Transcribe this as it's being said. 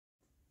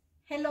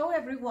Hello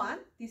everyone,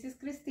 this is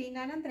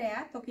Cristina and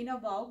Andrea talking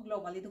about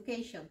global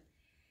education.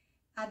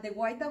 At the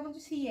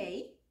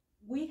YWCA,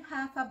 we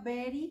have a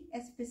very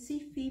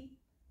specific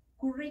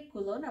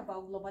curriculum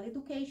about global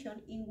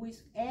education in which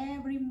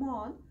every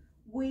month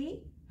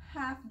we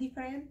have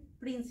different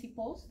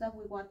principles that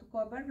we want to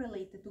cover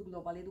related to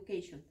global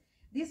education.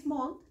 This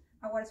month,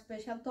 our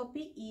special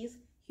topic is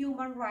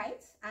human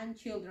rights and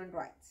children's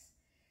rights.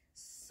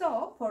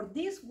 So for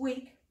this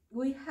week,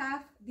 we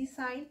have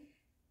designed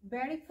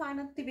very fun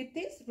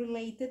activities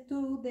related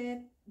to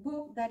the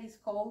book that is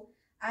called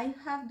I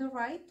Have the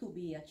Right to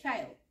Be a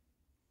Child.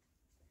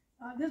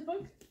 This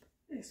book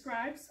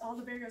describes all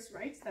the various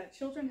rights that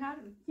children have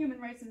and human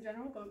rights in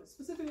general, but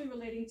specifically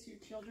relating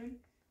to children.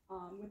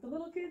 With the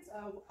little kids,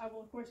 I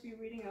will of course be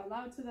reading out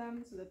loud to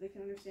them so that they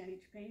can understand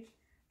each page.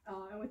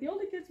 And with the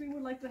older kids, we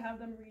would like to have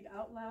them read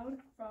out loud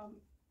from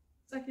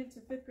 2nd to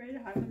 5th grade,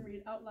 have them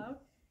read out loud.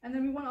 And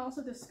then we want to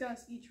also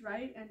discuss each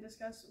right and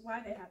discuss why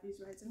they have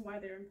these rights and why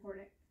they're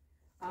important.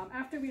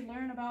 After we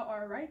learn about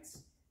our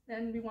rights,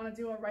 then we want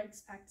to do a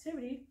rights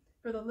activity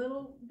for the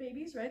little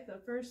babies, right? The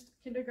first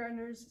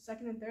kindergartners,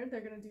 2nd and 3rd,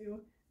 they're going to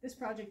do this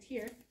project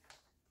here.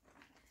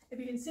 If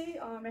you can see,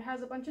 it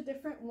has a bunch of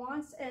different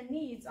wants and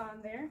needs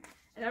on there,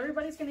 and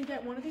everybody's going to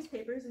get one of these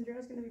papers.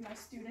 Andrea's going to be my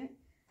student.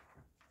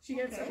 She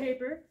gets a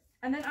paper,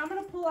 and then I'm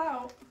going to pull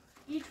out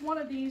each one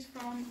of these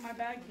from my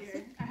bag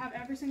here. I have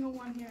every single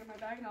one here in my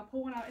bag, and I'll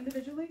pull one out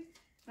individually,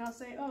 and I'll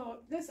say, oh,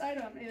 this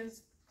item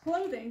is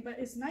clothing, but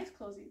it's nice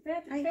clothing,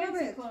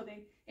 fancy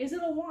clothing. Is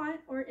it a want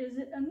or is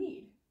it a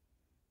need?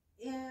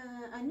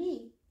 A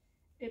need.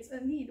 It's a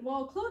need.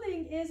 Well,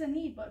 clothing is a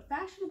need, but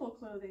fashionable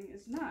clothing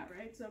is not,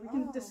 right? So we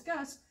can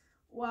discuss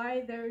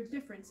why there are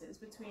differences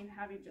between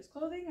having just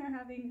clothing or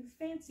having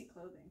fancy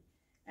clothing.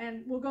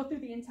 And we'll go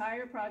through the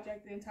entire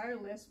project, the entire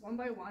list, one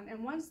by one.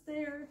 And once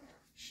their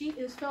sheet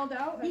is filled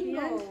out at the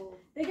end,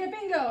 they get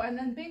bingo. And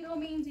then bingo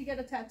means you get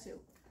a tattoo.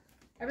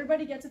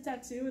 Everybody gets a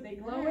tattoo. They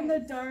glow in the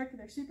dark.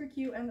 They're super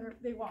cute, and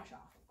they wash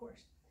off, of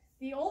course.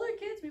 The older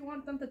kids, we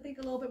want them to think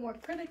a little bit more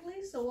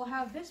critically, so we'll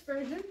have this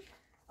version.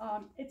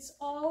 It's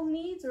all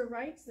needs or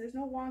rights. There's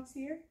no wants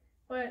here,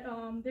 but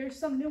there's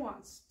some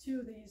nuance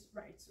to these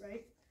rights,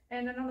 right?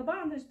 And then on the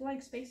bottom, there's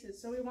blank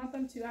spaces, so we want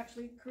them to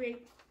actually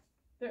create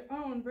their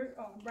own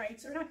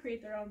rights, or not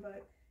create their own,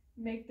 but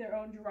make their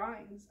own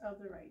drawings of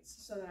the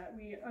rights so that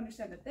we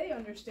understand that they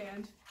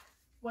understand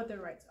what their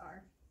rights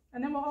are.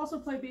 And then we'll also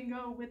play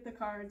bingo with the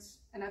cards,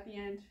 and at the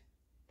end,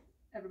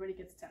 everybody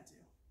gets a tattoo.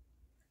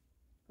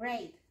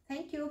 Great.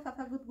 Thank you. Have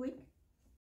a good week.